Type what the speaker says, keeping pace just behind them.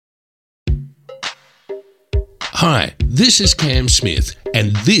Hi, this is Cam Smith,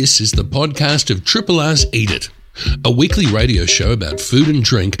 and this is the podcast of Triple R's Eat It, a weekly radio show about food and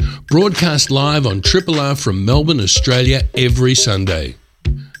drink broadcast live on Triple R from Melbourne, Australia every Sunday.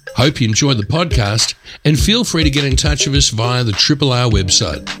 Hope you enjoy the podcast, and feel free to get in touch with us via the Triple R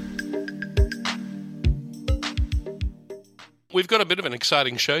website. We've got a bit of an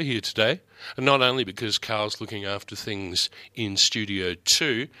exciting show here today, and not only because Carl's looking after things in Studio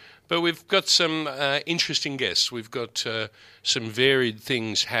 2, but we've got some interesting guests. We've got some varied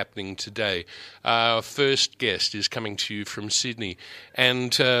things happening today. Our first guest is coming to you from Sydney,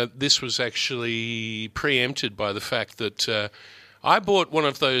 and this was actually preempted by the fact that I bought one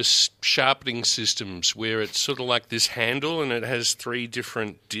of those sharpening systems where it's sort of like this handle and it has 3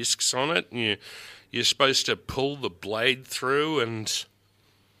 different discs on it, and you're supposed to pull the blade through, and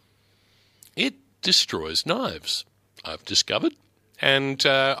it destroys knives, I've discovered. And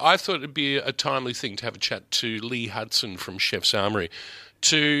I thought it'd be a timely thing to have a chat to Lee Hudson from Chef's Armoury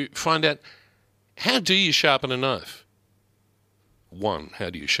to find out, how do you sharpen a knife? One, how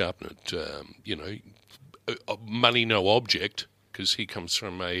do you sharpen it? Money no object, because he comes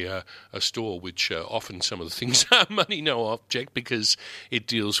from a store which often some of the things are money no object because it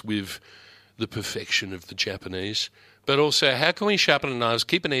deals with the perfection of the Japanese. But also, how can we sharpen a knife,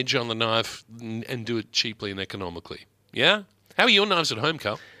 keep an edge on the knife, and do it cheaply and economically? Yeah? How are your knives at home,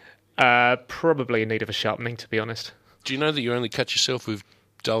 Carl? Probably in need of a sharpening, to be honest. Do you know that you only cut yourself with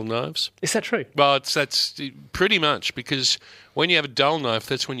dull knives? Is that true? Well, that's pretty much, because when you have a dull knife,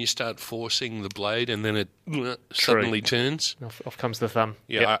 that's when you start forcing the blade and then it suddenly turns. Off comes the thumb.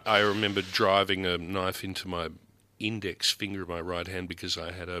 Yeah, Yep. I remember driving a knife into my index finger of my right hand because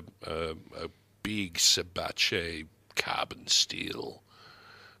I had a big Sabache carbon steel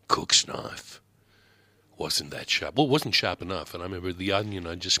cook's knife. Wasn't that sharp? Well, it wasn't sharp enough. And I remember the onion,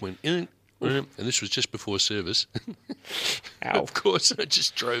 I just went, and this was just before service. Ow. Of course, I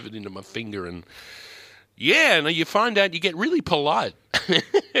just drove it into my finger. And yeah, and you find out you get really polite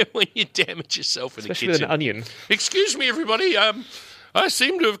when you damage yourself in Especially a kitchen. with an onion. Excuse me, everybody. I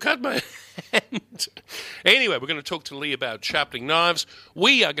seem to have cut my hand. Anyway, we're going to talk to Lee about sharpening knives.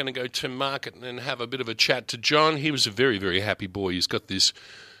 We are going to go to market and have a bit of a chat to John. He was a very, very happy boy. He's got this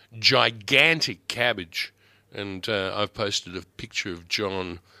gigantic cabbage, and I've posted a picture of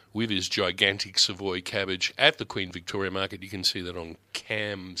John with his gigantic Savoy cabbage at the Queen Victoria Market. You can see that on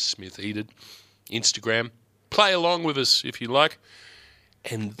Cam Smith Eat It Instagram. Play along with us if you like.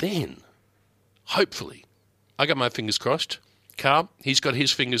 And then, hopefully, I got my fingers crossed. Carl, he's got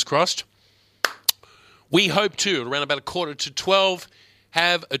his fingers crossed. We hope to, around about 11:45,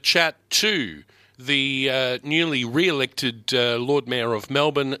 have a chat to the newly re-elected Lord Mayor of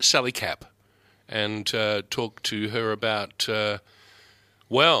Melbourne, Sally Capp, and talk to her about, the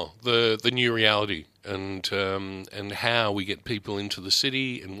new reality and how we get people into the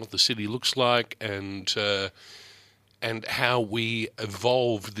city and what the city looks like, and how we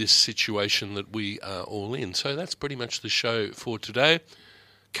evolve this situation that we are all in. So that's pretty much the show for today.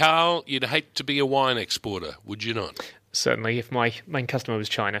 Carl, you'd hate to be a wine exporter, would you not? Certainly, if my main customer was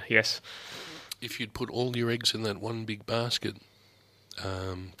China, yes. If you'd put all your eggs in that one big basket,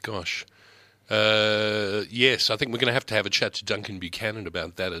 yes, I think we're going to have a chat to Duncan Buchanan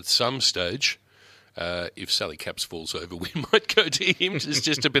about that at some stage. If Sally Capps falls over, we might go to him. It's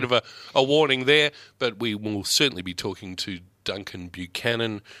just a bit of a warning there, but we will certainly be talking to Duncan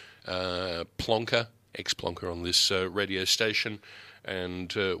Buchanan, Plonker, ex-Plonker on this radio station,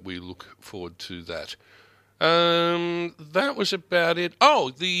 and we look forward to that. That was about it. Oh,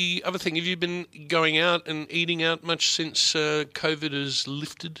 the other thing, have you been going out and eating out much since COVID has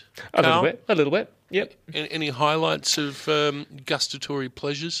lifted, Carl? A little bit, yep. Any highlights of gustatory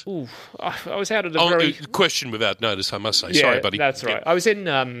pleasures? Ooh, I was out at a question without notice, I must say. Yeah, sorry, buddy. That's right. I was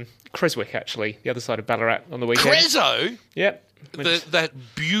in Creswick, actually, the other side of Ballarat on the weekend. Crezo? Yep. That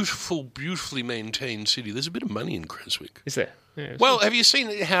beautiful, beautifully maintained city. There's a bit of money in Creswick. Is there? Yeah, well, have you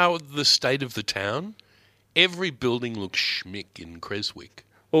seen how the state of the town? Every building looks schmick in Creswick.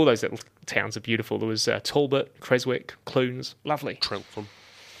 All those little towns are beautiful. There was Talbot, Creswick, Clunes. Lovely. Trentham.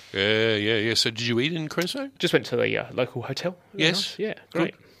 Yeah. So did you eat in Crezo? Just went to the local hotel. Yes. Nice. Yeah,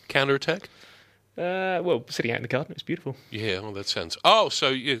 great. Counter-attack? Sitting out in the garden, it's beautiful. Yeah, well, that sounds... Oh, so,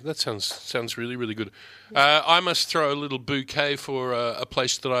 yeah, that sounds really, really good. I must throw a little bouquet for a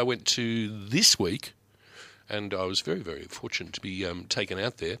place that I went to this week, and I was very, very fortunate to be taken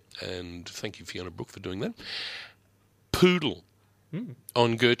out there, and thank you, Fiona Brook, for doing that. Poodle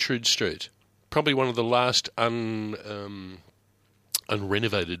on Gertrude Street. Probably one of the last unrenovated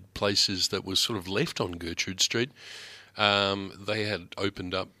places that was sort of left on Gertrude Street. They had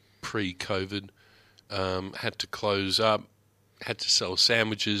opened up pre-COVID. had to close up, had to sell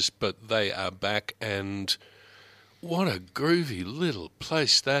sandwiches, but they are back, and what a groovy little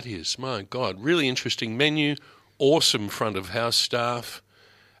place that is. My God, really interesting menu, awesome front of house staff,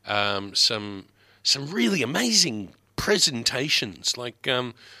 some really amazing presentations. Like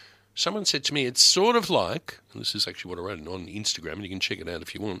someone said to me, it's sort of like, and this is actually what I wrote on Instagram, and you can check it out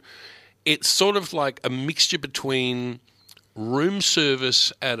if you want, it's sort of like a mixture between room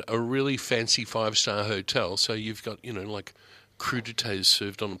service at a really fancy 5-star hotel. So you've got, like crudités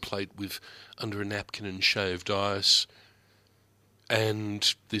served on a plate with under a napkin and shaved ice,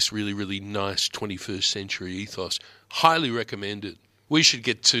 and this really, really nice 21st century ethos. Highly recommended. We should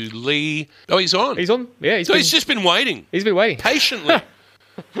get to Lee. Oh, he's on. He's on. Yeah, he's just been waiting. He's been waiting. Patiently.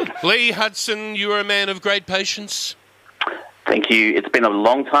 Lee Hudson, you are a man of great patience. Thank you. It's been a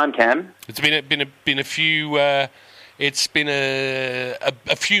long time, Cam. It's been a few. It's been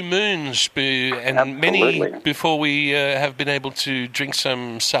a few moons and Absolutely. many before we have been able to drink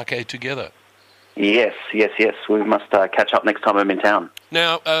some sake together. Yes. We must catch up next time I'm in town.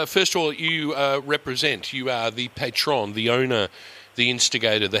 Now, first of all, you represent. You are the patron, the owner, the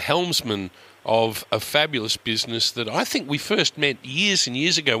instigator, the helmsman of a fabulous business that I think we first met years and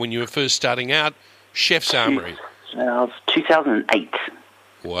years ago when you were first starting out, Chef's Armoury. It was 2008.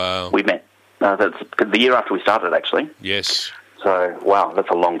 Wow. We met. That's the year after we started, actually. Yes. So, wow, that's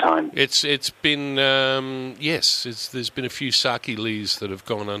a long time. It's been there's been a few sake lees that have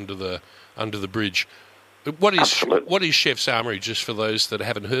gone under the bridge. What is Chef's Armoury, just for those that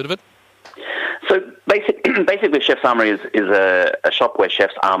haven't heard of it? So basically, Chef's Armoury is a shop where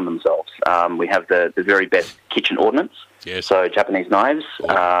chefs arm themselves. We have the very best kitchen ordnance. Yes. So Japanese knives.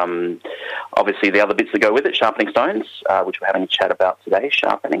 Oh. Obviously, the other bits that go with it, sharpening stones, which we're having a chat about today,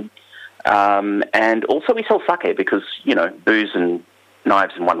 sharpening. And also we sell sake because, booze and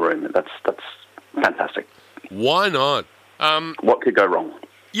knives in one room. That's fantastic. Why not? What could go wrong?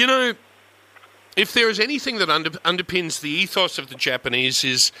 If there is anything that underpins the ethos of the Japanese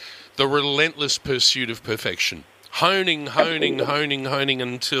is the relentless pursuit of perfection. Honing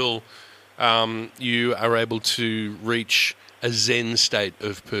until you are able to reach a Zen state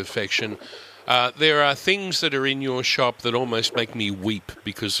of perfection. There are things that are in your shop that almost make me weep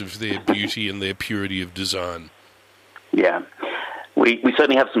because of their beauty and their purity of design. Yeah. We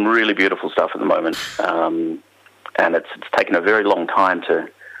certainly have some really beautiful stuff at the moment. And it's taken a very long time to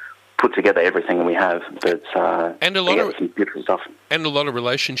put together everything we have. But and a lot of some beautiful stuff. And a lot of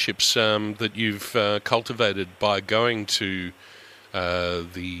relationships that you've cultivated by going to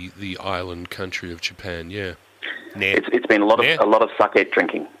the island country of Japan. Yeah. It's been a lot of sake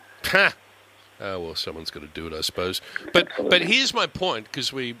drinking. Ha! Oh, well, someone's got to do it, I suppose. But here's my point,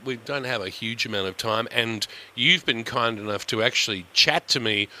 because we don't have a huge amount of time, and you've been kind enough to actually chat to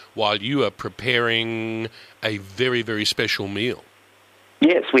me while you are preparing a very, very special meal.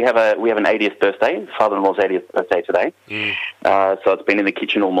 Yes, we have an 80th birthday, father-in-law's 80th birthday today. So it's been in the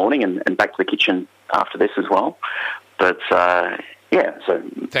kitchen all morning and back to the kitchen after this as well. But, so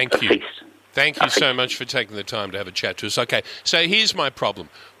Thank you. Feast. Thank you so much for taking the time to have a chat to us. Okay, so here's my problem.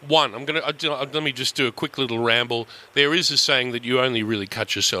 One, let me just do a quick little ramble. There is a saying that you only really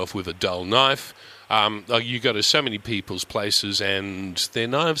cut yourself with a dull knife. You go to so many people's places and their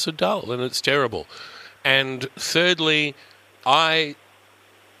knives are dull, and it's terrible. And thirdly, I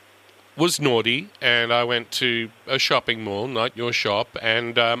was naughty, and I went to a shopping mall, not your shop,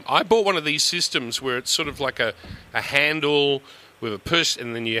 and I bought one of these systems where it's sort of like a handle with a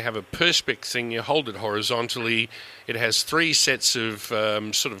and then you have a perspex thing. You hold it horizontally. It has 3 sets of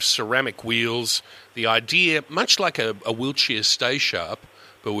sort of ceramic wheels. The idea, much like a wheelchair stay sharp,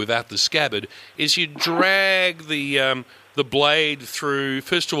 but without the scabbard, is you drag the blade through,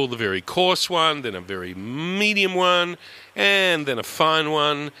 first of all, the very coarse one, then a very medium one, and then a fine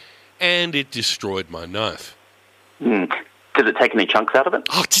one, and it destroyed my knife. Did it take any chunks out of it?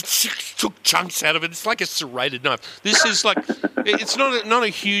 Oh, it took chunks out of it. It's like a serrated knife. This is like, it's not a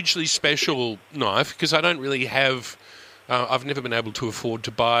hugely special knife because I don't really have, I've never been able to afford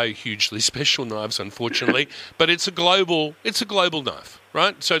to buy hugely special knives, unfortunately. But it's a global knife,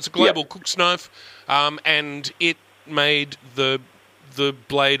 right? So it's a global cook's knife, and it made the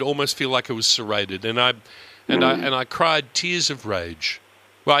blade almost feel like it was serrated, and I cried tears of rage.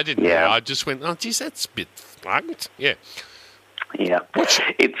 Well, I didn't. Yeah. I just went, oh, geez, that's a bit fucked. Yeah. Yeah,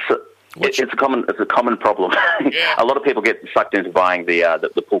 it's a common problem. Yeah. A lot of people get sucked into buying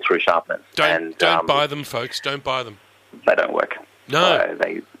the pull through sharpeners. Don't buy them, folks. Don't buy them. They don't work. No,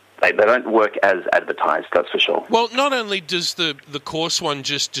 they don't work as advertised. That's for sure. Well, not only does the coarse one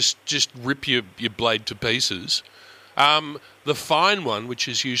just rip your blade to pieces, The fine one, which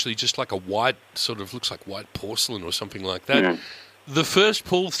is usually just like a white, sort of looks like white porcelain or something like that, the first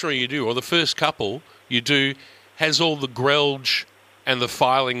pull-through you do, or the first couple you do, has all the grelge and the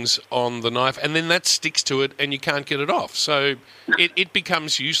filings on the knife, and then that sticks to it and you can't get it off. So it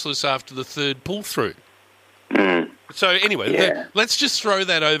becomes useless after the third pull-through. So anyway, let's just throw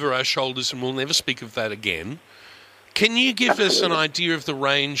that over our shoulders and we'll never speak of that again. Can you give us an idea of the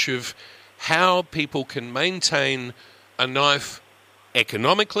range of how people can maintain a knife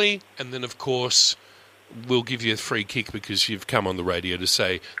economically, and then, of course, we'll give you a free kick because you've come on the radio to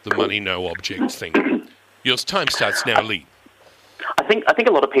say the money, no object thing. Your time starts now, Lee. I think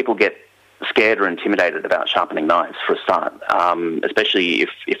a lot of people get scared or intimidated about sharpening knives for a start, especially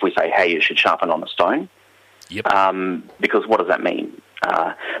if we say, hey, you should sharpen on a stone. Yep. Because what does that mean?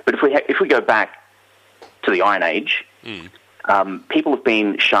 But if we go back to the Iron Age, people have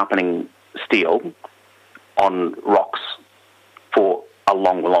been sharpening steel on rocks for a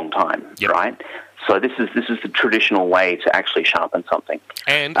long, long time, right? So this is the traditional way to actually sharpen something.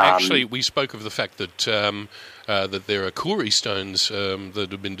 And actually, we spoke of the fact that that there are Koori stones that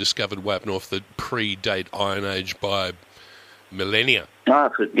have been discovered way up north that predate Iron Age by millennia.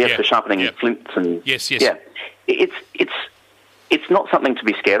 For sharpening flints and yeah, it's not something to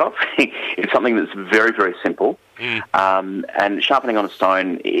be scared of. It's something that's very, very simple. And sharpening on a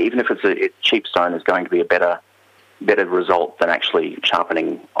stone, even if it's a cheap stone, is going to be a better result than actually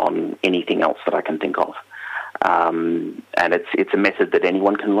sharpening on anything else that I can think of. And it's a method that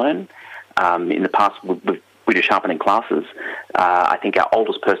anyone can learn. In the past, we do sharpening classes. I think our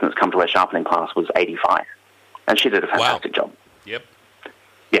oldest person that's come to our sharpening class was 85, and she did a fantastic job. Yep.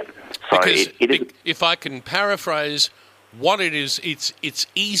 Yeah. So because it is. If I can paraphrase what it is, it's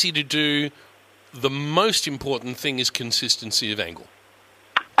easy to do. The most important thing is consistency of angle.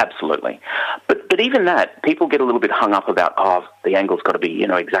 Absolutely. But even that, people get a little bit hung up about, the angle's got to be,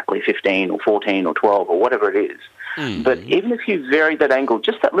 exactly 15 or 14 or 12 or whatever it is. But even if you vary that angle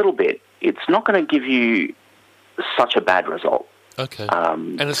just that little bit, it's not going to give you such a bad result. Okay.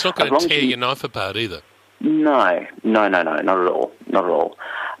 And it's not going to tear your knife apart either. No, not at all. Not at all.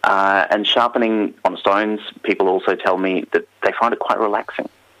 And sharpening on stones, people also tell me that they find it quite relaxing.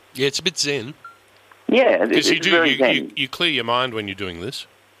 Yeah, it's a bit zen. Yeah, because you clear your mind when you're doing this.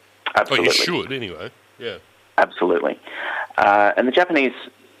 Absolutely. Or you should, anyway. Yeah. Absolutely. And the Japanese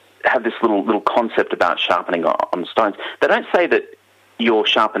have this little concept about sharpening on stones. They don't say that you're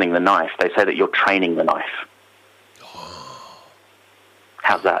sharpening the knife. They say that you're training the knife. Oh.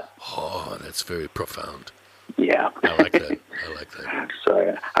 How's that? Oh, that's very profound. Yeah. I like that.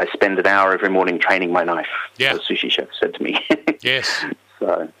 So I spend an hour every morning training my knife, the sushi chef said to me. Yes.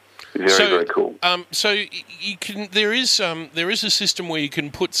 So... Very cool. So you can. There is a system where you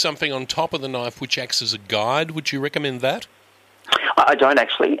can put something on top of the knife which acts as a guide. Would you recommend that? I don't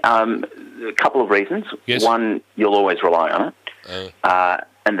actually. A couple of reasons. Yes. One, you'll always rely on it.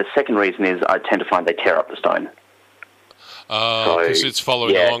 And the second reason is I tend to find they tear up the stone. Because it's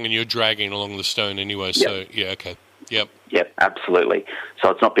following along and you're dragging along the stone anyway. So okay. Yep. Yep. Absolutely. So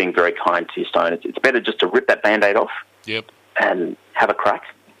it's not being very kind to your stone. It's better just to rip that Band-Aid off. Yep. And have a crack.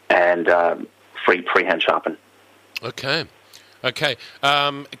 And freehand sharpen. Okay.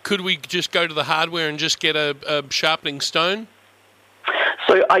 Could we just go to the hardware and just get a sharpening stone?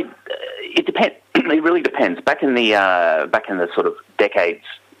 So it depends. It really depends. Back in the sort of decades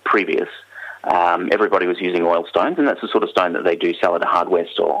previous, everybody was using oil stones, and that's the sort of stone that they do sell at a hardware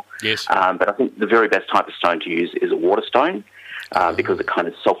store. Yes. But I think the very best type of stone to use is a water stone. Because it kind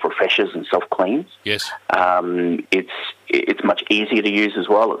of self-refreshes and self-cleans. Yes. It's much easier to use as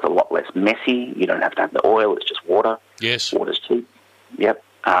well. It's a lot less messy. You don't have to have the oil. It's just water. Yes. Water's cheap. Yep.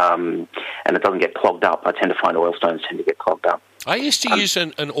 And it doesn't get clogged up. I tend to find oil stones tend to get clogged up. I used to use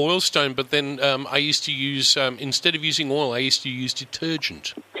an oil stone, but then I used to use, instead of using oil, I used to use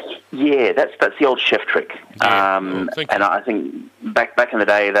detergent. Yeah, that's the old chef trick. Yeah. And I think back in the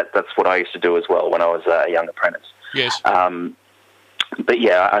day, that's what I used to do as well when I was a young apprentice. Yes. But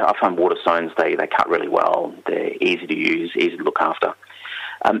yeah, I find water stones, they cut really well. They're easy to use, easy to look after.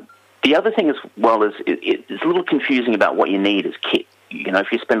 The other thing as well is it's a little confusing about what you need as kit.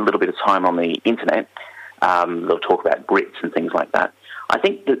 If you spend a little bit of time on the internet, they'll talk about grits and things like that. I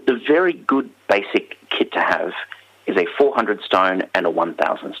think that the very good basic kit to have is a 400 stone and a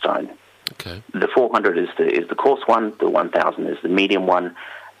 1000 stone. Okay. The 400 is the coarse one, the 1000 is the medium one,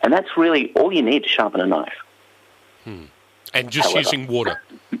 and that's really all you need to sharpen a knife. And just using water?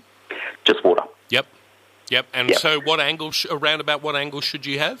 Just water. Yep. And so around about what angle should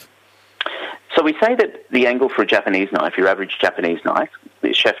you have? So we say that the angle for a Japanese knife, your average Japanese knife,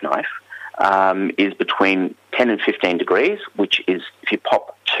 the chef knife, is between 10 and 15 degrees, which is if you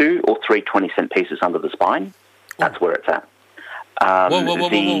pop 2 or 3 20-cent pieces under the spine, that's where it's at.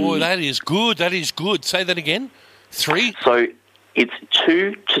 Whoa, that is good. That is good. Say that again. 3? So it's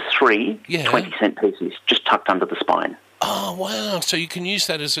 2 to 3 20-cent pieces just tucked under the spine. Oh, wow. So you can use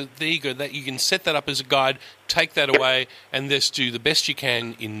that as there you go, that you can set that up as a guide, take that away, and just do the best you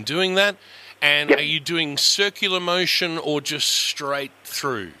can in doing that. And are you doing circular motion or just straight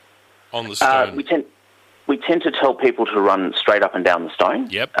through on the stone? We tend to tell people to run straight up and down the stone.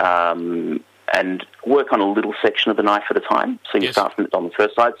 Yep. And work on a little section of the knife at a time. So you start from on the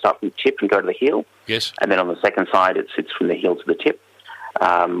first side, start from the tip and go to the heel. Yes. And then on the second side, it's from the heel to the tip.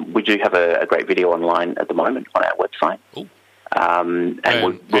 We do have a great video online at the moment on our website. And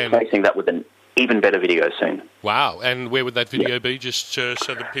we're replacing that with an even better video soon. Wow. And where would that video be, just so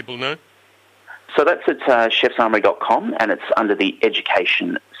that people know? So that's at chefsarmory.com, and it's under the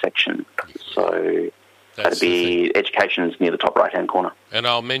education section. So that'd be education's near the top right-hand corner. And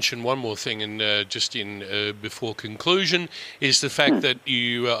I'll mention one more thing, and before conclusion, is the fact that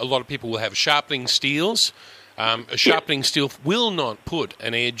a lot of people will have sharpening steels. A sharpening steel will not put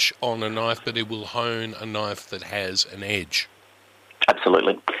an edge on a knife, but it will hone a knife that has an edge.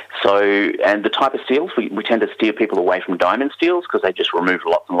 Absolutely. So, and the type of steels, we tend to steer people away from diamond steels because they just remove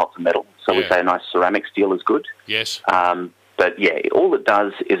lots and lots of metal. So we say a nice ceramic steel is good. Yes. But all it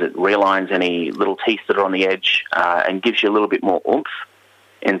does is it realigns any little teeth that are on the edge and gives you a little bit more oomph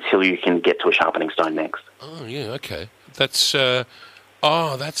until you can get to a sharpening stone next. Oh, yeah, okay. That's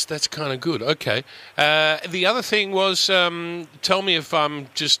that's kind of good. Okay. The other thing was, tell me if I'm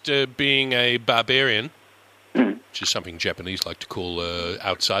just being a barbarian, which is something Japanese like to call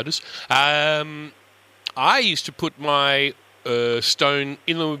outsiders. I used to put my stone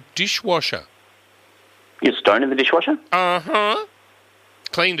in the dishwasher. Your stone in the dishwasher? Uh-huh.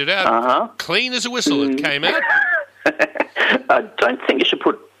 Cleaned it out. Uh-huh. Clean as a whistle it came out. I don't think you should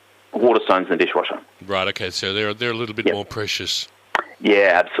put water stones in the dishwasher. Right, okay, so they're a little bit more precious.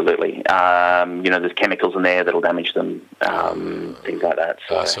 Yeah, absolutely. There's chemicals in there that'll damage them, things like that.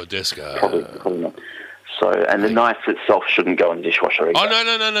 So probably not. So, and the knife itself shouldn't go in the dishwasher either.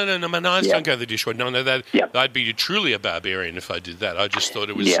 Oh, no. My knives don't go in the dishwasher. No, I'd be truly a barbarian if I did that. I just thought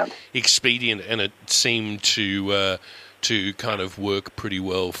it was expedient, and it seemed to kind of work pretty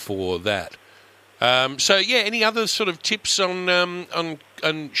well for that. Any other sort of tips on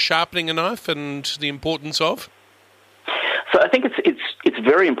sharpening a knife and the importance of? So I think it's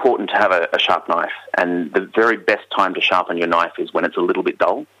very important to have a sharp knife, and the very best time to sharpen your knife is when it's a little bit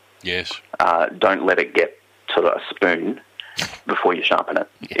dull. Yes. Don't let it get to a spoon before you sharpen it.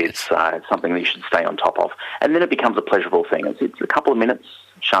 Yes. It's something that you should stay on top of. And then it becomes a pleasurable thing. It's a couple of minutes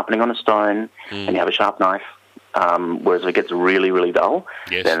sharpening on a stone, and you have a sharp knife. Whereas if it gets really, really dull,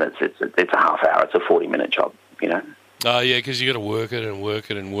 then it's a half hour. It's a 40-minute job, Oh, yeah, because you got to work it and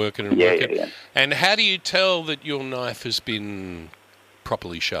work it and work it and work it. Yeah. And how do you tell that your knife has been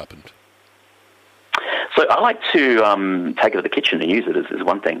properly sharpened? So I like to take it to the kitchen and use it as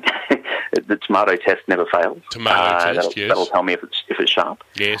one thing. The tomato test never fails. That'll tell me if it's sharp.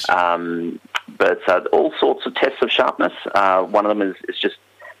 Yes. But all sorts of tests of sharpness. One of them is just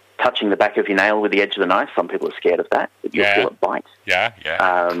touching the back of your nail with the edge of the knife. Some people are scared of that. You'll feel it bite. Yeah.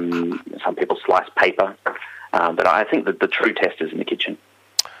 Some people slice paper. But I think that the true test is in the kitchen.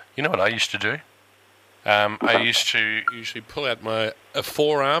 You know what I used to do? I used to usually pull out my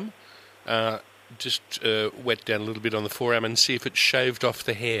forearm, just wet down a little bit on the forearm and see if it shaved off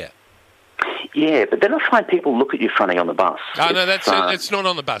the hair. Yeah, but then I find people look at you funny on the bus. Oh, no, it's not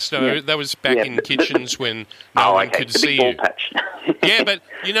on the bus. No, that was back in kitchens when no one could see you. Patch. Yeah, but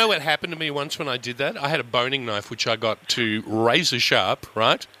you know what happened to me once when I did that? I had a boning knife which I got to razor sharp,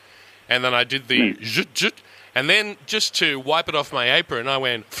 right? And then I did the zhut, and then just to wipe it off my apron, I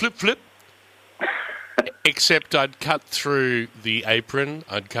went flip. Except I'd cut through the apron,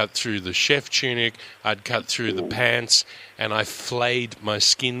 I'd cut through the chef tunic, I'd cut through the pants, and I flayed my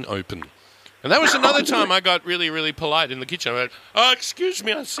skin open. And that was another time I got really, really polite in the kitchen. I went, "Oh, excuse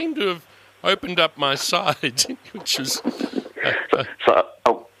me, I seem to have opened up my side," which was...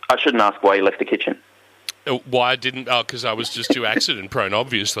 I shouldn't ask why you left the kitchen. Why I didn't? Oh, because I was just too accident prone,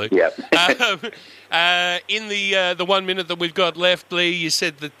 obviously. Yeah. In the 1 minute that we've got left, Lee, you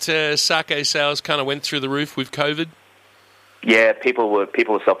said that sake sales kind of went through the roof with COVID. Yeah, people were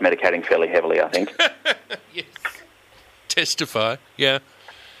self-medicating fairly heavily, I think. Yes. Testify. Yeah.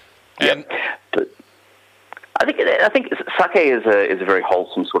 Yeah. But I think sake is a very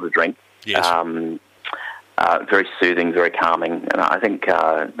wholesome sort of drink. Yes. Very soothing, very calming, and I think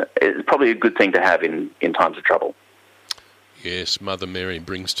it's probably a good thing to have in times of trouble. Yes, Mother Mary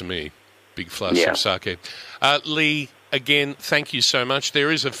brings to me. big flask of sake. Lee, again, thank you so much.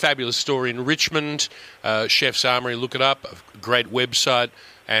 There is a fabulous store in Richmond, Chef's Armoury, look it up, a great website,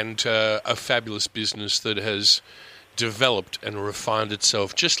 and a fabulous business that has developed and refined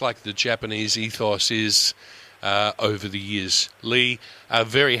itself, just like the Japanese ethos is over the years. Lee, a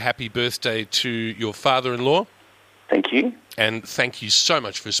very happy birthday to your father-in-law. Thank you. And thank you so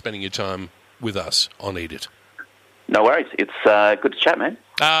much for spending your time with us on Eat It. No worries. It's good to chat, man.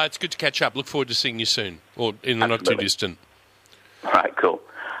 It's good to catch up. Look forward to seeing you soon, or in the not too distant. All right, cool.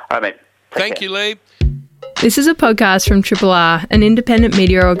 All right, mate. Thank you, Lee. This is a podcast from Triple R, an independent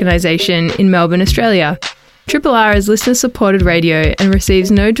media organisation in Melbourne, Australia. Triple R is listener-supported radio and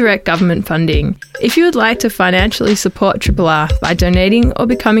receives no direct government funding. If you would like to financially support Triple R by donating or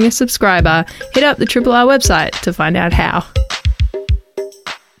becoming a subscriber, hit up the Triple R website to find out how.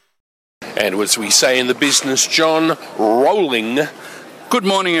 And as we say in the business, John, rolling. Good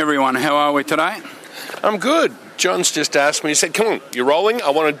morning, everyone. How are we today? I'm good. John's just asked me, he said, come on, you're rolling, I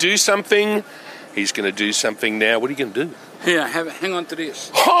want to do something. He's going to do something now. What are you going to do? Here, hang on to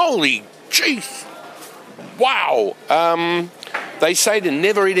this. Holy jeez. Wow. They say to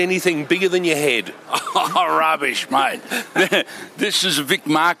never eat anything bigger than your head. Oh, rubbish, mate. This is Vic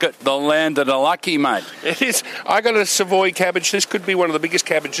Market, the land of the lucky, mate. It is. I got a Savoy cabbage. This could be one of the biggest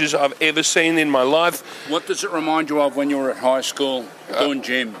cabbages I've ever seen in my life. What does it remind you of when you were at high school doing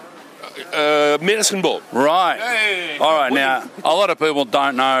gym? Medicine ball. Right. Hey. All right, now, a lot of people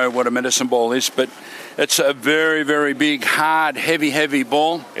don't know what a medicine ball is, but it's a very, very big, hard, heavy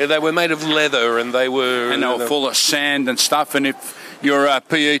ball. Yeah, they were made of leather and they were full of sand and stuff, and if your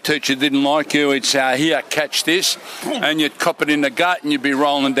PE teacher didn't like you, he'd say, here, catch this, and you'd cop it in the gut and you'd be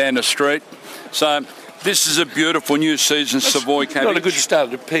rolling down the street. So this is a beautiful new season Savoy cabbage. Not a good start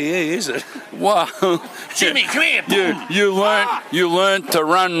to PE, is it? Well, Jimmy, come here. You learnt to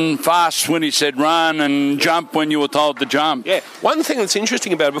run fast when he said run and jump when you were told to jump. Yeah. One thing that's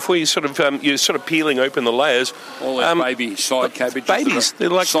interesting about it, before you you're sort of peeling open the layers. All those baby side cabbages. Babies. They're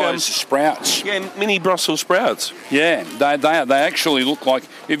like size of sprouts. Yeah, mini Brussels sprouts. Yeah, they actually look like,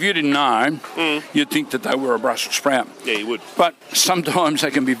 if you didn't know, you'd think that they were a Brussels sprout. Yeah, you would. But sometimes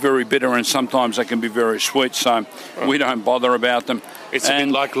they can be very bitter and sometimes they can be very sweet, so we don't bother about them. It's a bit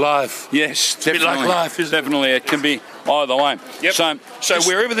like life. Yes, it's definitely. A bit like life, isn't it? Definitely, it can be either way. Yep. So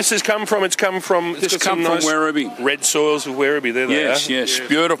wherever this has come from, it's come from nice Werribee. Red soils of Werribee. There they are. Yes,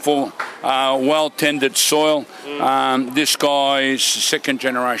 beautiful, well-tended soil. This guy is a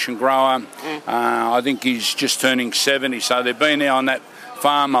second-generation grower. I think he's just turning 70, so they've been there on that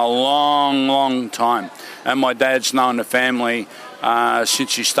farm a long time. And my dad's known the family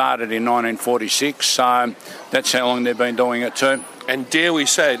since he started in 1946, so that's how long they've been doing it too. And dare we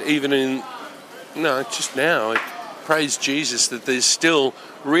say it, just now, praise Jesus that there's still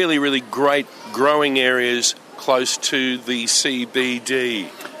really great growing areas close to the CBD.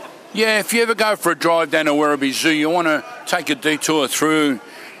 Yeah, if you ever go for a drive down to Werribee Zoo, you want to take a detour through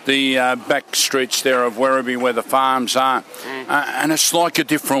the back streets there of Werribee where the farms are. And it's like a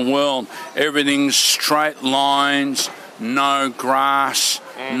different world. Everything's straight lines, no grass,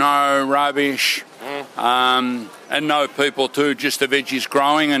 no rubbish, and no people too, just the veggies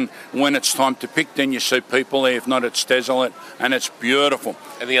growing, and when it's time to pick, then you see people there. If not, it's desolate, and it's beautiful.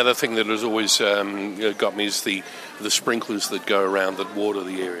 And the other thing that has always got me is the sprinklers that go around that water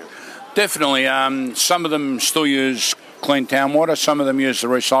the area. Definitely. Some of them still use clean town water, some of them use the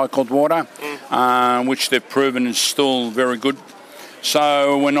recycled water, which they've proven is still very good.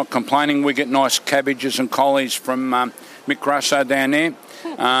 So we're not complaining. We get nice cabbages and collies from Mick Russo down there.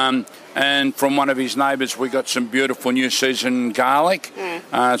 And from one of his neighbours, we got some beautiful new season garlic.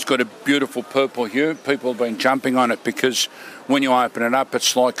 It's got a beautiful purple hue. People have been jumping on it because when you open it up,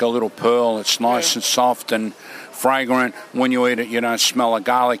 it's like a little pearl. It's nice and soft and fragrant. When you eat it, you don't smell of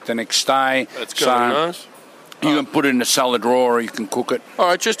garlic the next day. That's good and nice. You can put it in a salad drawer or you can cook it. All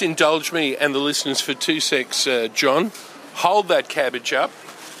right, just indulge me and the listeners for 2 secs, John. Hold that cabbage up.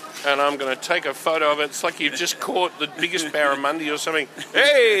 And I'm going to take a photo of it. It's like you've just caught the biggest barramundi or something.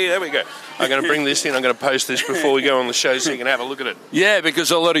 Hey, there we go. I'm going to bring this in. I'm going to post this before we go on the show so you can have a look at it. Yeah,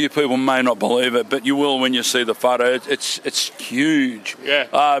 because a lot of you people may not believe it, but you will when you see the photo. It's huge.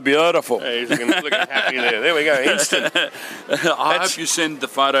 Yeah. Beautiful. Yeah, he's looking happy there. There we go. Instant. I hope you send the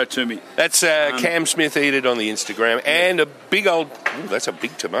photo to me. That's Cam Smith Eat It on the Instagram. And a big old... Ooh, that's a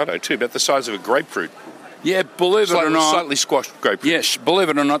big tomato too, about the size of a grapefruit. Yeah, believe it or not... Slightly squashed grapefruit. Yes, believe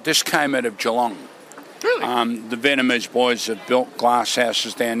it or not, this came out of Geelong. Really? The Vietnamese boys have built glass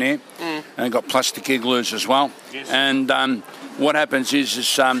houses down there, and they've got plastic igloos as well. Yes. And what happens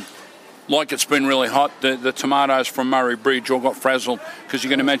is like it's been really hot, the tomatoes from Murray Bridge all got frazzled because you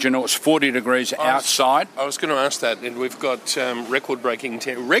can imagine it was 40 degrees outside. I was going to ask that, and we've got record-breaking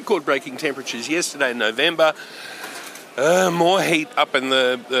temperatures yesterday in November. More heat up in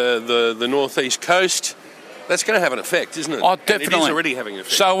the northeast coast. That's going to have an effect, isn't it? Oh, definitely. And it is already having an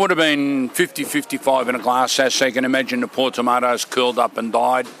effect. So it would have been 50, 55 in a glass house, so you can imagine the poor tomatoes curled up and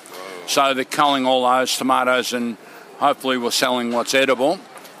died. So they're culling all those tomatoes, and hopefully we're selling what's edible.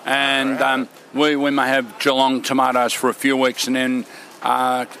 And we may have Geelong tomatoes for a few weeks, and then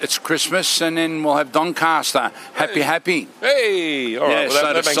it's Christmas, and then we'll have Doncaster. Happy. Hey! All right. Yeah,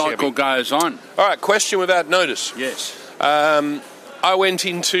 so the cycle goes on. All right, question without notice. Yes. I went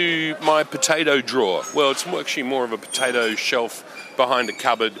into my potato drawer. Well, it's actually more of a potato shelf behind a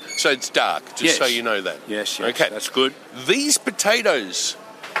cupboard, so it's dark, just so you know that. Yes, okay. That's good. These potatoes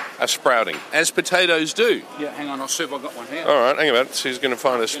are sprouting, as potatoes do. Yeah, hang on, I'll see if I've got one here. All right, hang on. So he's going to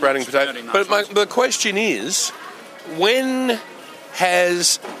find a sprouting potato. But the question is, when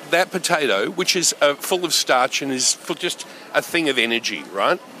has that potato, which is full of starch and is just a thing of energy,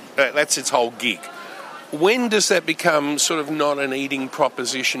 right? That's its whole gig. When does that become sort of not an eating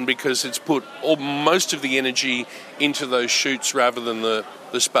proposition because it's put most of the energy into those shoots rather than the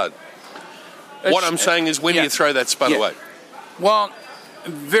spud? What I'm saying is, when do you throw that spud away? Well,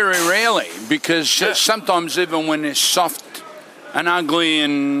 very rarely, because sometimes even when it's soft and ugly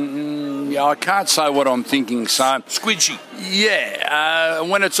and I can't say what I'm thinking. So squidgy. Yeah,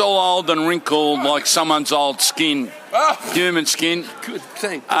 when it's all old and wrinkled like someone's old skin. Human skin. Good,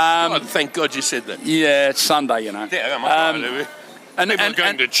 thank God you said that. Yeah, it's Sunday, you know. Yeah, people are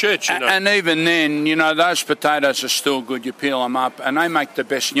going to church, you know. And even then, you know, those potatoes are still good. You peel them up, and they make the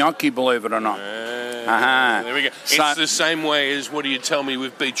best gnocchi, believe it or not. There we go. So, it's the same way as, what do you tell me,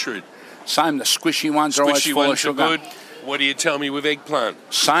 with beetroot? Same, the squishy ones are always full of sugar. Are good. What do you tell me with eggplant?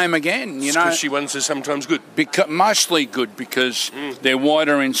 Same again, you know. Squishy ones are sometimes good. Mostly good because they're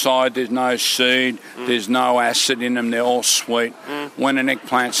whiter inside, there's no seed, there's no acid in them, they're all sweet. When an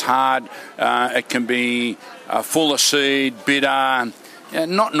eggplant's hard, it can be full of seed, bitter,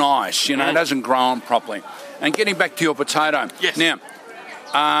 not nice, you know, it doesn't grow on properly. And getting back to your potato. Yes. Now,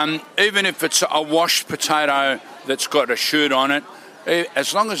 even if it's a washed potato that's got a shoot on it,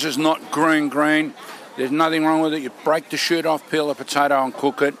 as long as it's not green, there's nothing wrong with it. You break the shoot off, peel the potato and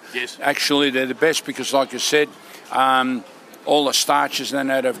cook it. Yes. Actually, they're the best because, like you said, all the starches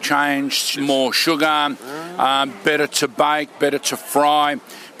in it have changed, more sugar, better to bake, better to fry.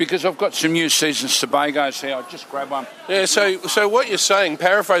 Because I've got some new seasoned Cabbages here. I'll just grab one. Yeah, so what you're saying,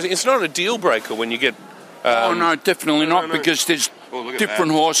 paraphrasing, it's not a deal breaker when you get... oh, no, definitely not, because there's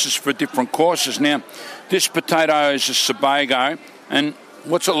different horses for different courses. Now, this potato is a Cabbages, and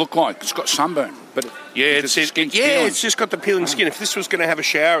what's it look like? It's got sunburn. But it's just got the peeling skin. If this was going to have a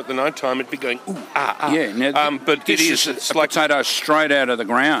shower at the night time, it'd be going, ooh, Yeah, now, but it's like potato straight out of the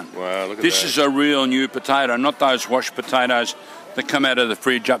ground. Wow, look at this that. Is a real new potato, not those washed potatoes that come out of the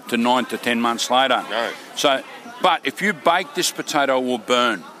fridge up to 9 to 10 months later. No. So, but if you bake this potato, it will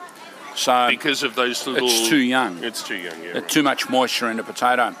burn. So because of those little... It's too young. It's too young, yeah. There's too much moisture in the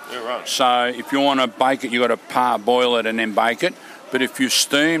potato. Yeah, right. So if you want to bake it, you've got to parboil it and then bake it. But if you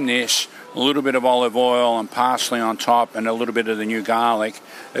steam this, a little bit of olive oil and parsley on top and a little bit of the new garlic,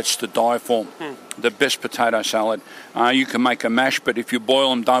 it's to die for. The best potato salad. You can make a mash, but if you boil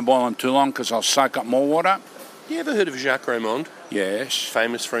them, don't boil them too long because they'll soak up more water. You ever heard of Jacques Raymond? Yes.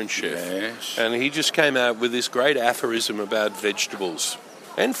 Famous French chef. Yes. And he just came out with this great aphorism about vegetables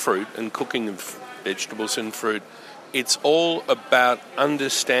and fruit and cooking of vegetables and fruit. It's all about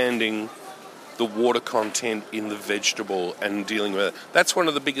understanding the water content in the vegetable and dealing with it. That's one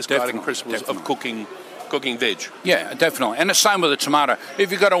of the biggest guiding principles of cooking veg. Yeah, definitely. And the same with the tomato.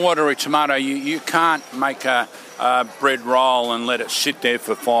 If you've got a watery tomato, you can't make a bread roll and let it sit there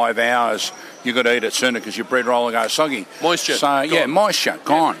for 5 hours. You've got to eat it sooner because your bread roll will go soggy. Moisture. So, moisture,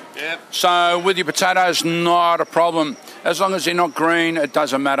 gone. Yep. So with your potatoes, not a problem. As long as they're not green, it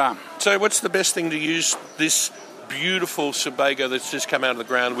doesn't matter. So what's the best thing to use this beautiful Cabbages that's just come out of the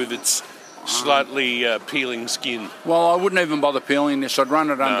ground with its slightly peeling skin? Well, I wouldn't even bother peeling this. I'd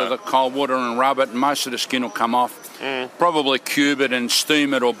run it under the cold water and rub it, and most of the skin will come off. Probably cube it and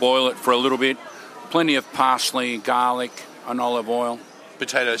steam it or boil it for a little bit. Plenty of parsley, garlic, and olive oil.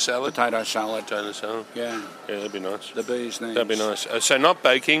 Potato salad? Potato salad. Yeah, that'd be nice. The bee's knees. That'd be nice. So not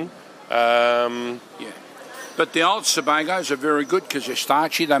baking. Yeah. But the old Cabbages are very good because they're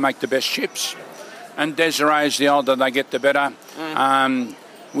starchy. They make the best chips. And Desirees, the older they get, the better.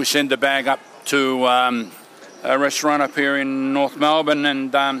 We send the bag up to a restaurant up here in North Melbourne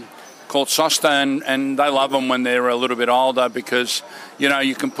and called Sosta, and they love them when they're a little bit older because, you know,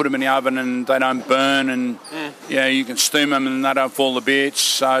 you can put them in the oven and they don't burn, and you can steam them and they don't fall to bits,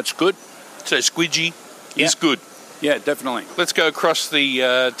 so it's good. So squidgy is good. Yeah, definitely. Let's go across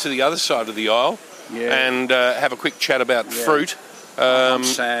the to the other side of the aisle and have a quick chat about fruit. I'm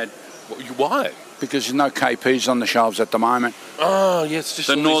sad. Why? Because there's no KPs on the shelves at the moment. Oh, yeah, it's just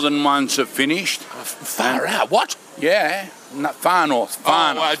the northern ones have finished. Far out. What? Yeah, far north.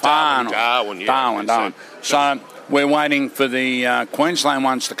 Darwin. So we're waiting for the Queensland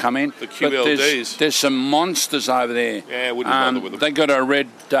ones to come in. The QLDs. There's some monsters over there. Yeah, I wouldn't bother with them. They got a red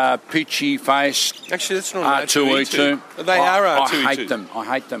peachy face. Actually, that's not R2E2. They are R2E2. I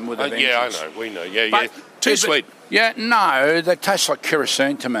hate them with a vengeance. Yeah, I know. We know. Yeah. Too sweet. Yeah, no, they taste like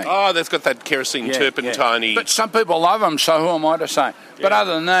kerosene to me. Oh, they've got that kerosene turpentine-y. But some people love them, so who am I to say? But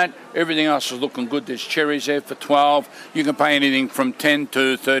other than that, everything else is looking good. There's cherries there for $12. You can pay anything from $10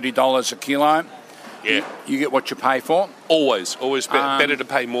 to $30 a kilo. Yeah. You get what you pay for. Always better to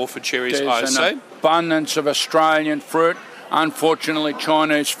pay more for cherries, I say. There's an abundance of Australian fruit. Unfortunately,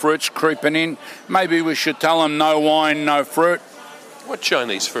 Chinese fruit's creeping in. Maybe we should tell them no wine, no fruit. What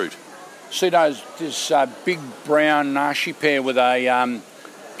Chinese fruit? See this big brown nashi pear with a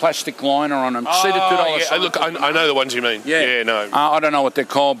plastic liner on them. See the $2 yeah. Look, I know the ones you mean. Yeah no. I don't know what they're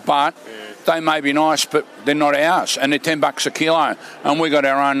called, but they may be nice, but they're not ours. And they're $10 a kilo. And we got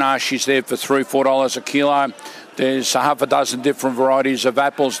our own nashis there for $3-4 a kilo. There's half a dozen different varieties of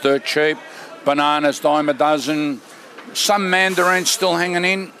apples, dirt cheap. Bananas, dime a dozen. Some mandarins still hanging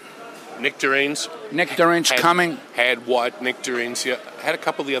in. Nectarines coming. Had white nectarines. Yeah, had a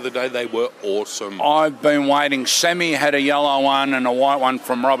couple the other day. They were awesome. I've been waiting. Sammy had a yellow one and a white one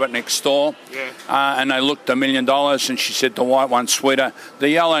from Robert next door. Yeah. And they looked $1 million, and she said the white one's sweeter. The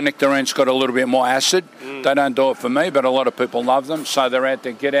yellow nectarines got a little bit more acid. They don't do it for me, but a lot of people love them, so they're out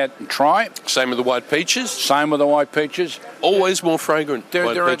there. Get out and try. Same with the white peaches. Always more fragrant.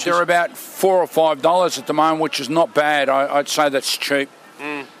 They're about $4 or $5 at the moment, which is not bad. I'd say that's cheap.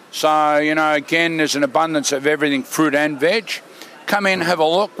 So, you know, again, there's an abundance of everything, fruit and veg. Come in, have a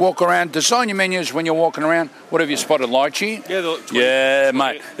look, walk around, design your menus when you're walking around. What have you spotted, lychee? Yeah,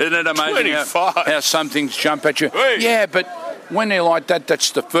 mate. Isn't it amazing how some things jump at you? Hey. Yeah, but when they're like that,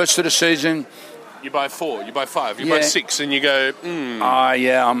 that's the first of the season. You buy 4, you buy 5, you buy 6, and you go,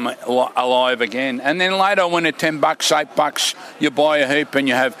 I'm alive again. And then later, when they're $10, $8, you buy a heap and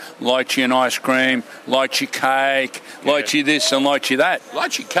you have lychee and ice cream, lychee cake, lychee this and lychee that.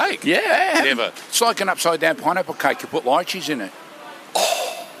 Lychee cake? Yeah. Never. It's like an upside-down pineapple cake. You put lychees in it.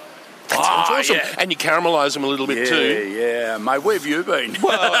 That sounds awesome. Yeah. And you caramelise them a little bit too. Yeah, mate. Where have you been?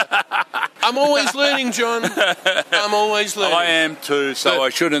 Well, I'm always learning, John. I'm always learning. I am too, so I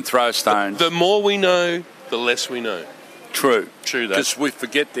shouldn't throw stones. The more we know, the less we know. True that. Because we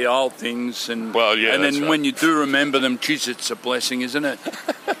forget the old things, and and then when you do remember them, geez, it's a blessing, isn't it?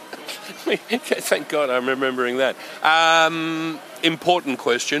 Thank God I'm remembering that. Important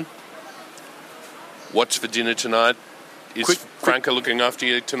question. What's for dinner tonight? Is Franca looking after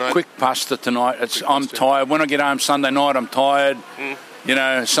you tonight? Quick pasta tonight. I'm tired. When I get home Sunday night, I'm tired. You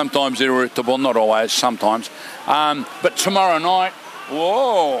know, sometimes irritable, not always, sometimes. But tomorrow night,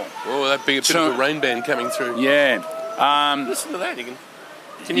 whoa. Oh, that'd be a bit of a rain band coming through. Yeah. Listen to that.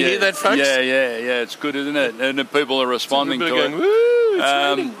 Can you hear that, folks? Yeah, it's good, isn't it? And the people are responding to going, it. Woo, it's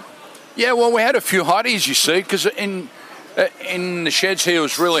raining. Yeah, well, we had a few hotties, you see, because in the sheds here it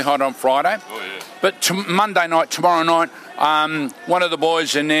was really hot on Friday. Oh, yeah. But Monday night, tomorrow night, one of the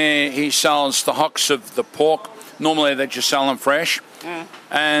boys in there, he sells the hocks of the pork. Normally they just sell them fresh.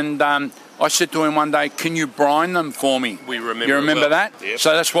 And I said to him one day, can you brine them for me? We remember. You remember that? Yep.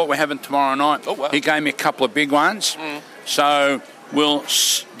 So that's what we're having tomorrow night. Oh, wow. He gave me a couple of big ones. So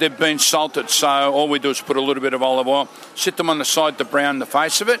they've been salted, so all we do is put a little bit of olive oil, sit them on the side to brown the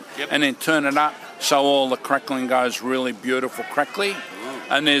face of it, and then turn it up so all the crackling goes really beautiful crackly.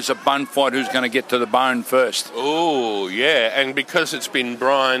 And there's a bun fight who's going to get to the bone first. Oh, yeah. And because it's been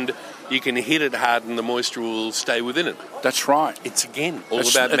brined, you can hit it hard and the moisture will stay within it. That's right. It's, again, all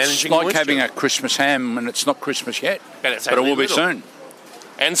about managing moisture. It's like moisture. having a Christmas ham, and it's not Christmas yet. But it will be soon.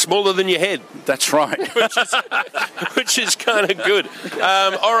 And smaller than your head. That's right. which is kind of good.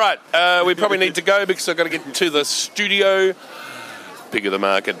 All right. We probably need to go because I've got to get to the studio. Pig of the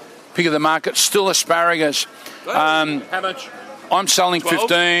market. Still asparagus. How much? I'm selling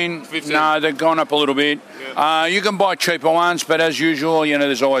 15. No, they've gone up a little bit. You can buy cheaper ones, but as usual, you know,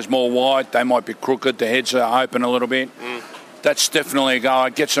 there's always more white. They might be crooked. The heads are open a little bit. That's definitely a go.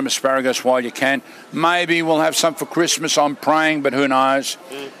 Get some asparagus while you can. Maybe we'll have some for Christmas. I'm praying, but who knows?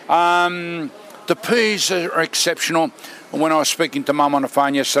 The peas are exceptional. And when I was speaking to Mum on the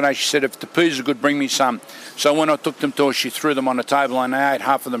phone yesterday, she said, if the peas are good, bring me some. So when I took them to her, she threw them on the table and I ate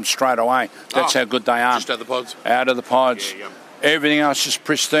half of them straight away. That's how good they are. Just out of the pods? Out of the pods. Yeah, Everything else is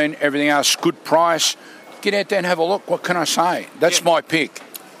pristine. Everything else, good price. Get out there and have a look. What can I say? That's my pick.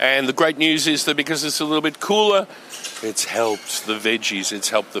 And the great news is that because it's a little bit cooler, it's helped the veggies, it's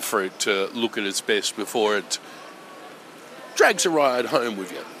helped the fruit to look at its best before it drags a ride home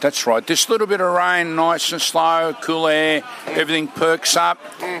with you. That's right. This little bit of rain, nice and slow, cool air, everything perks up.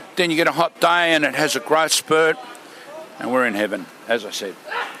 Then you get a hot day and it has a growth spurt. And we're in heaven, as I said.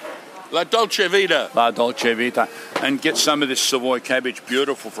 La Dolce Vita. La Dolce Vita. And get some of this Savoy cabbage,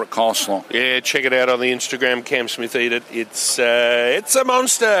 beautiful for a coleslaw. Yeah, check it out on the Instagram, Cam Smith Eat It. It's a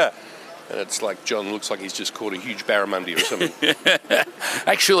monster. And it's like John looks like he's just caught a huge barramundi or something.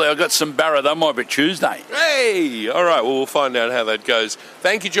 Actually, I got some barra. That might be Tuesday. Hey! All right, well, we'll find out how that goes.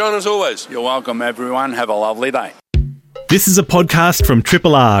 Thank you, John, as always. You're welcome, everyone. Have a lovely day. This is a podcast from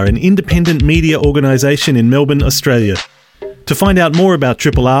Triple R, an independent media organisation in Melbourne, Australia. To find out more about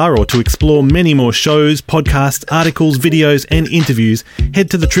Triple R or to explore many more shows, podcasts, articles, videos and interviews, head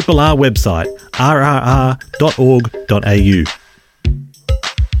to the Triple R website, rrr.org.au.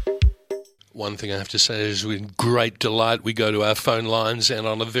 One thing I have to say is with great delight we go to our phone lines, and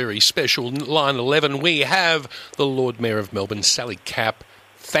on a very special line 11 we have the Lord Mayor of Melbourne, Sally Capp.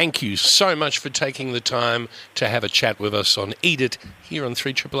 Thank you so much for taking the time to have a chat with us on Eat It here on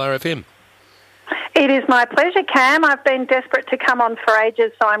 3RRR FM. It is my pleasure, Cam. I've been desperate to come on for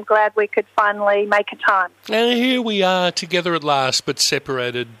ages, so I'm glad we could finally make a time. And here we are together at last, but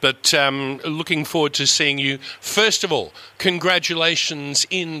separated. But looking forward to seeing you. First of all, congratulations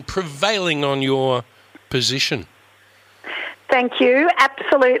in prevailing on your position. Thank you.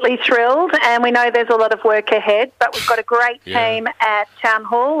 Absolutely thrilled. And we know there's a lot of work ahead, but we've got a great team at Town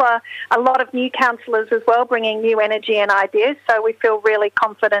Hall, a lot of new councillors as well, bringing new energy and ideas. So we feel really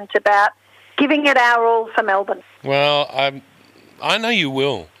confident about giving it our all for Melbourne. Well, I know you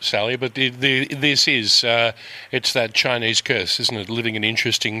will, Sally, but this is, it's that Chinese curse, isn't it? Living in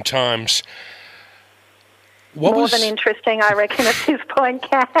interesting times. More than interesting, I reckon, at this point,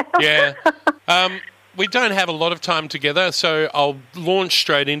 Cam. Yeah. We don't have a lot of time together, so I'll launch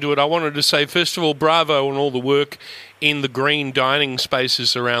straight into it. I wanted to say, first of all, bravo on all the work in the green dining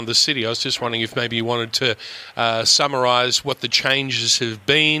spaces around the city. I was just wondering if maybe you wanted to summarise what the changes have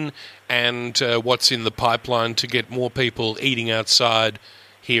been and what's in the pipeline to get more people eating outside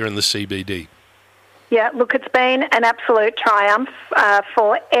here in the CBD. Yeah, look, it's been an absolute triumph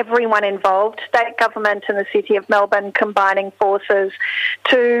for everyone involved, state government and the City of Melbourne combining forces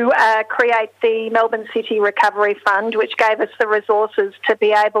to create the Melbourne City Recovery Fund, which gave us the resources to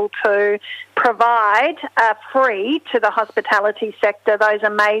be able to provide free to the hospitality sector those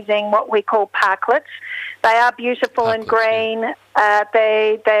amazing, what we call parklets. They are beautiful and green.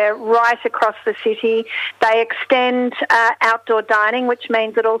 They're right across the city. They extend outdoor dining, which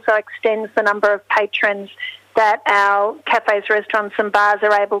means it also extends the number of patrons that our cafes, restaurants and bars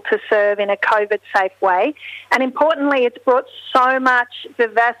are able to serve in a COVID-safe way. And importantly, it's brought so much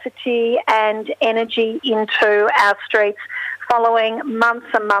vivacity and energy into our streets following months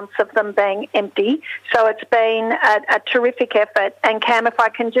and months of them being empty. So it's been a terrific effort. And Cam, if I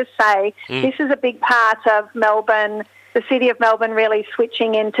can just say, this is a big part of Melbourne, the City of Melbourne really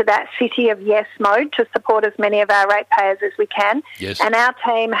switching into that City of Yes mode to support as many of our ratepayers as we can. Yes. And our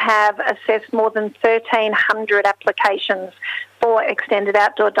team have assessed more than 1,300 applications for extended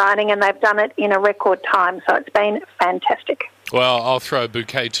outdoor dining, and they've done it in a record time. So it's been fantastic. Well, I'll throw a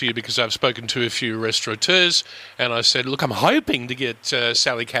bouquet to you because I've spoken to a few restaurateurs and I said, look, I'm hoping to get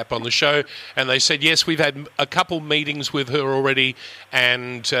Sally Capp on the show. And they said, yes, we've had a couple meetings with her already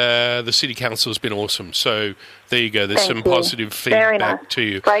and the City Council has been awesome. So there you go. There's some positive feedback to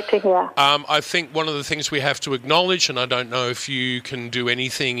you. Great to hear. I think one of the things we have to acknowledge, and I don't know if you can do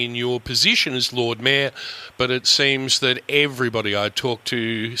anything in your position as Lord Mayor, but it seems that everybody I talk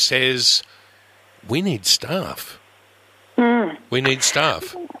to says we need staff. We need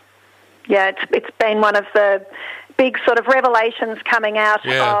staff. Yeah, it's been one of the big sort of revelations coming out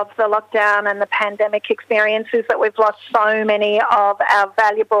of the lockdown and the pandemic experiences that we've lost so many of our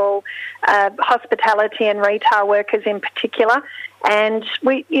valuable hospitality and retail workers in particular. And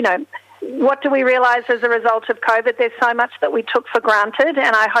we, what do we realise as a result of COVID? There's so much that we took for granted,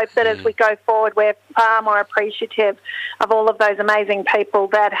 and I hope that as we go forward, we're far more appreciative of all of those amazing people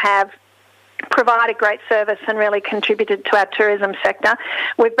that have provided great service and really contributed to our tourism sector.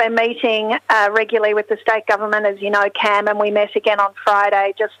 We've been meeting regularly with the state government, as you know, Cam, and we met again on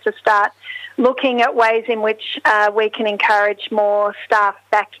Friday just to start looking at ways in which we can encourage more staff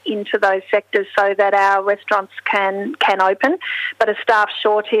back into those sectors so that our restaurants can open. But a staff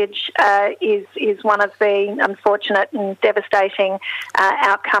shortage is one of the unfortunate and devastating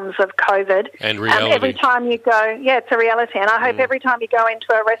outcomes of COVID. And reality. Every time you go, it's a reality. And I hope every time you go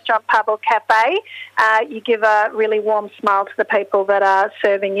into a restaurant, pub or cafe, you give a really warm smile to the people that are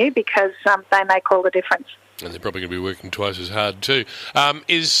serving you, because they make all the difference. And they're probably going to be working twice as hard too.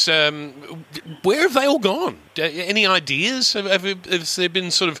 Where have they all gone? Any ideas? Has there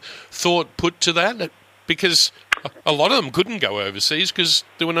been sort of thought put to that? Because a lot of them couldn't go overseas because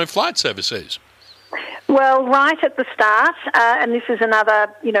there were no flights overseas. Well, right at the start, and this is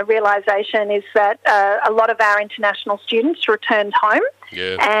another realisation, is that a lot of our international students returned home.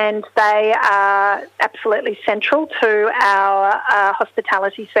 Yeah. And they are absolutely central to our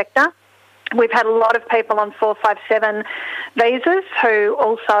hospitality sector. We've had a lot of people on 457 visas who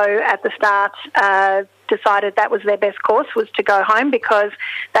also at the start decided that was their best course, was to go home, because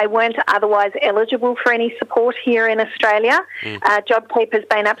they weren't otherwise eligible for any support here in Australia. JobKeeper's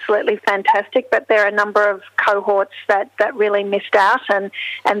been absolutely fantastic, but there are a number of cohorts that really missed out, and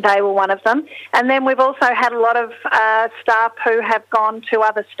they were one of them. And then we've also had a lot of staff who have gone to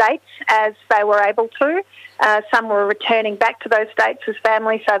other states as they were able to. Some were returning back to those states as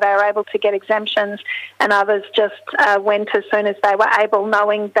family, so they were able to get exemptions, and others just went as soon as they were able,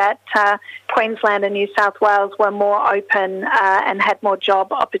 knowing that Queensland and New South Wales were more open and had more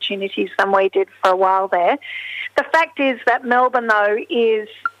job opportunities than we did for a while there. The fact is that Melbourne, though, is...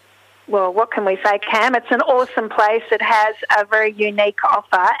 Well, what can we say, Cam? It's an awesome place. It has a very unique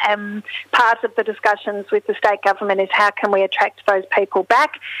offer, and part of the discussions with the state government is how can we attract those people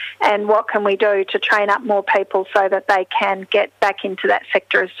back, and what can we do to train up more people so that they can get back into that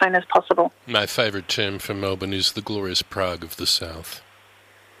sector as soon as possible. My favourite term for Melbourne is the glorious Prague of the South.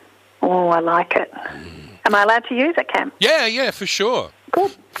 Oh, I like it. Am I allowed to use it, Cam? Yeah, for sure.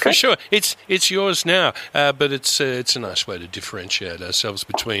 Good. For sure. It's yours now, but it's a nice way to differentiate ourselves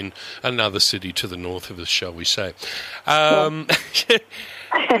between another city to the north of us, shall we say. Now,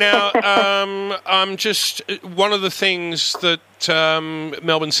 I'm just... One of the things that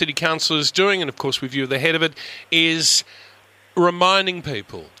Melbourne City Council is doing, and of course with you at the head of it, is reminding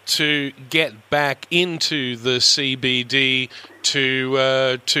people to get back into the CBD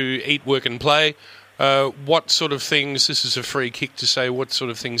to eat, work and play. What sort of things, this is a free kick to say, what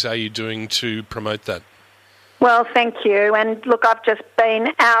sort of things are you doing to promote that? Well, thank you. And look, I've just been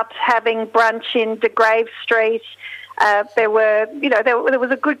out having brunch in De Grave Street. There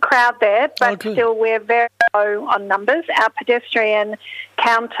was a good crowd there, but still we're very low on numbers. Our pedestrian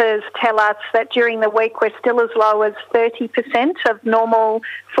counters tell us that during the week we're still as low as 30% of normal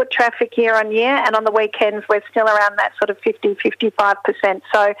foot traffic year on year, and on the weekends we're still around that sort of 50-55%.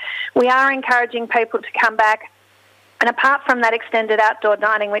 So we are encouraging people to come back. And apart from that extended outdoor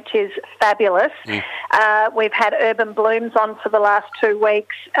dining, which is fabulous, we've had Urban Blooms on for the last 2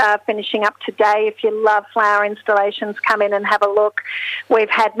 weeks, finishing up today. If you love flower installations, come in and have a look. We've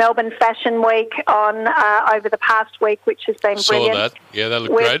had Melbourne Fashion Week on over the past week, which has been brilliant. Saw that. Yeah, that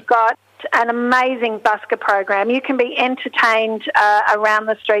looked great. We've got an amazing busker program. You can be entertained around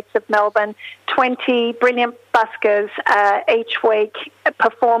the streets of Melbourne. 20 brilliant buskers each week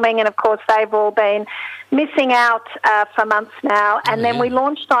performing, and of course they've all been missing out for months now. And then we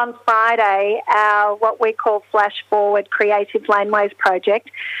launched on Friday our what we call Flash Forward Creative Laneways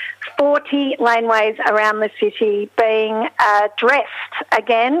project. 40 laneways around the city being dressed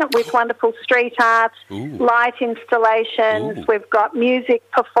again with wonderful street art, light installations. We've got music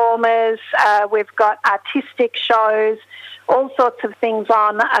performers, we've got artistic shows, all sorts of things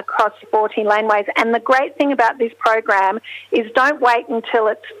on across 40 laneways. And the great thing about this program is don't wait until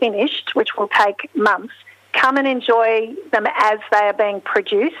it's finished, which will take months. Come and enjoy them as they are being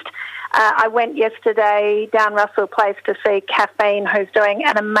produced. I went yesterday down Russell Place to see Caffeine, who's doing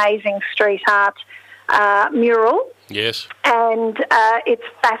an amazing street art mural. Yes. And it's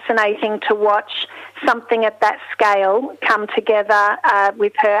fascinating to watch something at that scale come together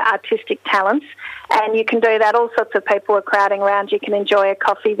with her artistic talents. And you can do that. All sorts of people are crowding around. You can enjoy a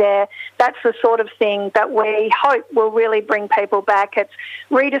coffee there. That's the sort of thing that we hope will really bring people back. It's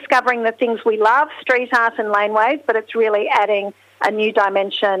rediscovering the things we love, street art and laneways, but it's really adding a new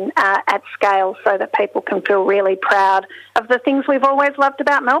dimension at scale so that people can feel really proud of the things we've always loved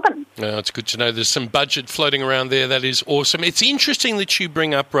about Melbourne. It's good to know there's some budget floating around there. That is awesome. It's interesting that you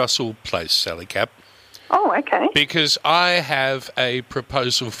bring up Russell Place, Sally Cap. Oh, okay. Because I have a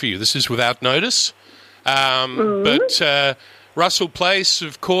proposal for you. This is without notice. But Russell Place,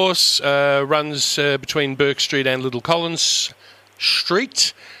 of course, runs between Burke Street and Little Collins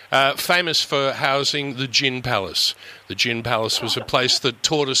Street, famous for housing the Gin Palace. The Gin Palace was a place that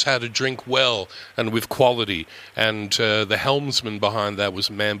taught us how to drink well and with quality, and the helmsman behind that was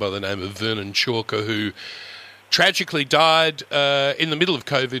a man by the name of Vernon Chalker, who tragically died in the middle of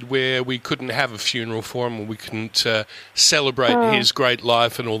COVID, where we couldn't have a funeral for him, or we couldn't celebrate his great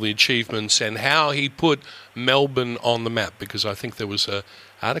life and all the achievements and how he put Melbourne on the map, because I think there was an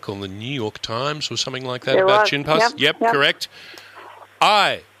article in the New York Times or something like that about Gin Palace. Yep, correct.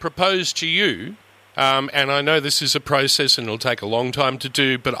 I propose to you, and I know this is a process and it'll take a long time to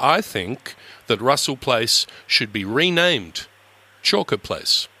do, but I think that Russell Place should be renamed Chalker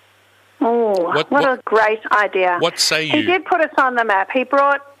Place. Oh, what a great idea. What say you? He did put us on the map. He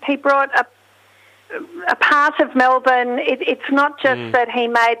brought a part of Melbourne. It's not just that he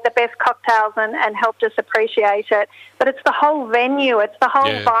made the best cocktails and helped us appreciate it, but it's the whole venue. It's the whole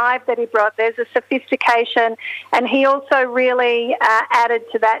vibe that he brought. There's a sophistication, and he also really added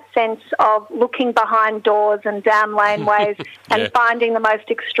to that sense of looking behind doors and down laneways and finding the most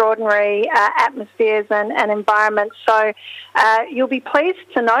extraordinary atmospheres and environments. So you'll be pleased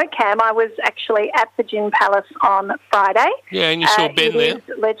to know, Cam, I was actually at the Gin Palace on Friday. Yeah, and you saw Ben there. It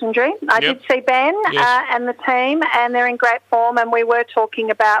is legendary. I did see Ben and the team, and they're in great form, and we were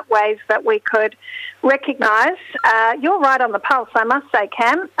talking about ways that we could recognise, you're right on the pulse, I must say,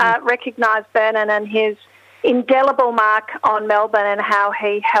 Cam, recognise Vernon and his indelible mark on Melbourne and how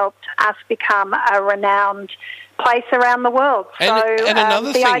he helped us become a renowned place around the world. And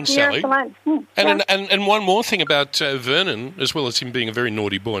another thing, Sally, and one more thing about Vernon, as well as him being a very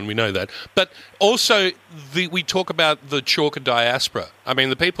naughty boy, and we know that, but also we talk about the Chalker diaspora. I mean,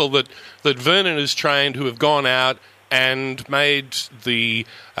 the people that Vernon has trained who have gone out and made the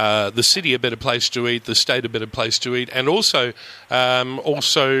city a better place to eat, the state a better place to eat, and also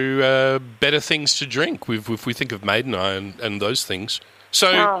better things to drink. If we think of Maiden Eye and those things.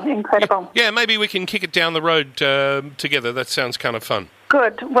 So, incredible. Yeah, maybe we can kick it down the road together. That sounds kind of fun.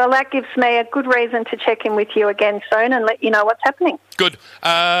 Good. Well, that gives me a good reason to check in with you again soon and let you know what's happening. Good.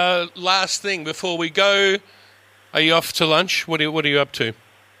 Last thing before we go, are you off to lunch? What are you up to?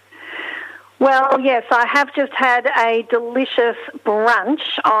 Well, yes, I have just had a delicious brunch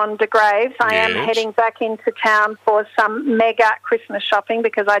on De Graves. I am heading back into town for some mega Christmas shopping,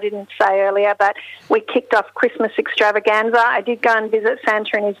 because I didn't say earlier, but we kicked off Christmas extravaganza. I did go and visit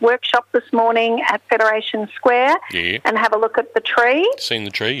Santa in his workshop this morning at Federation Square and have a look at the tree. Seen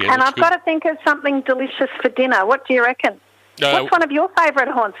the tree, yeah. And I've got to think of something delicious for dinner. What do you reckon? What's one of your favourite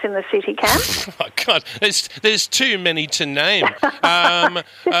haunts in the city, Cam? Oh, God, there's too many to name. Just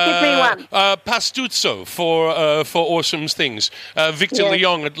give me one. Pastuzzo for awesome things. Victor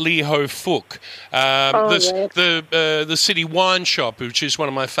Leong at Lee Ho Fook. The City Wine Shop, which is one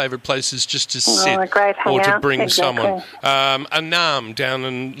of my favourite places just to sit or to bring someone. Anam down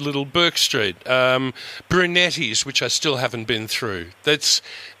in Little Burke Street. Brunetti's, which I still haven't been through.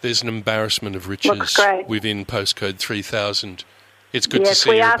 There's an embarrassment of riches within postcode 3000. It's good to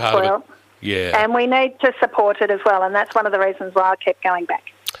see you're a part of it. Yeah. And we need to support it as well, and that's one of the reasons why I kept going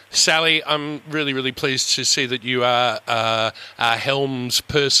back. Sally, I'm really, really pleased to see that you are a helms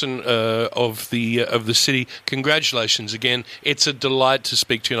person of the city. Congratulations again. It's a delight to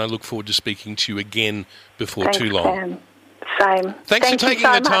speak to you, and I look forward to speaking to you again before too long. Sam. Same. Thanks for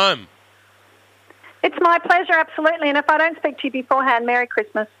taking the time. It's my pleasure, absolutely. And if I don't speak to you beforehand, Merry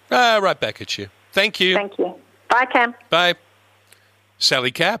Christmas. Right back at you. Thank you. Thank you. Bye, Cam. Bye.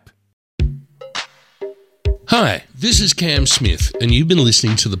 Sally Cap. Hi, this is Cam Smith, and you've been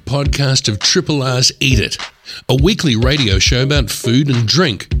listening to the podcast of Triple R's Eat It, a weekly radio show about food and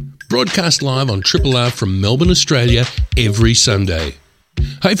drink, broadcast live on Triple R from Melbourne, Australia, every Sunday.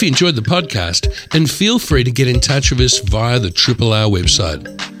 Hope you enjoyed the podcast, and feel free to get in touch with us via the Triple R website.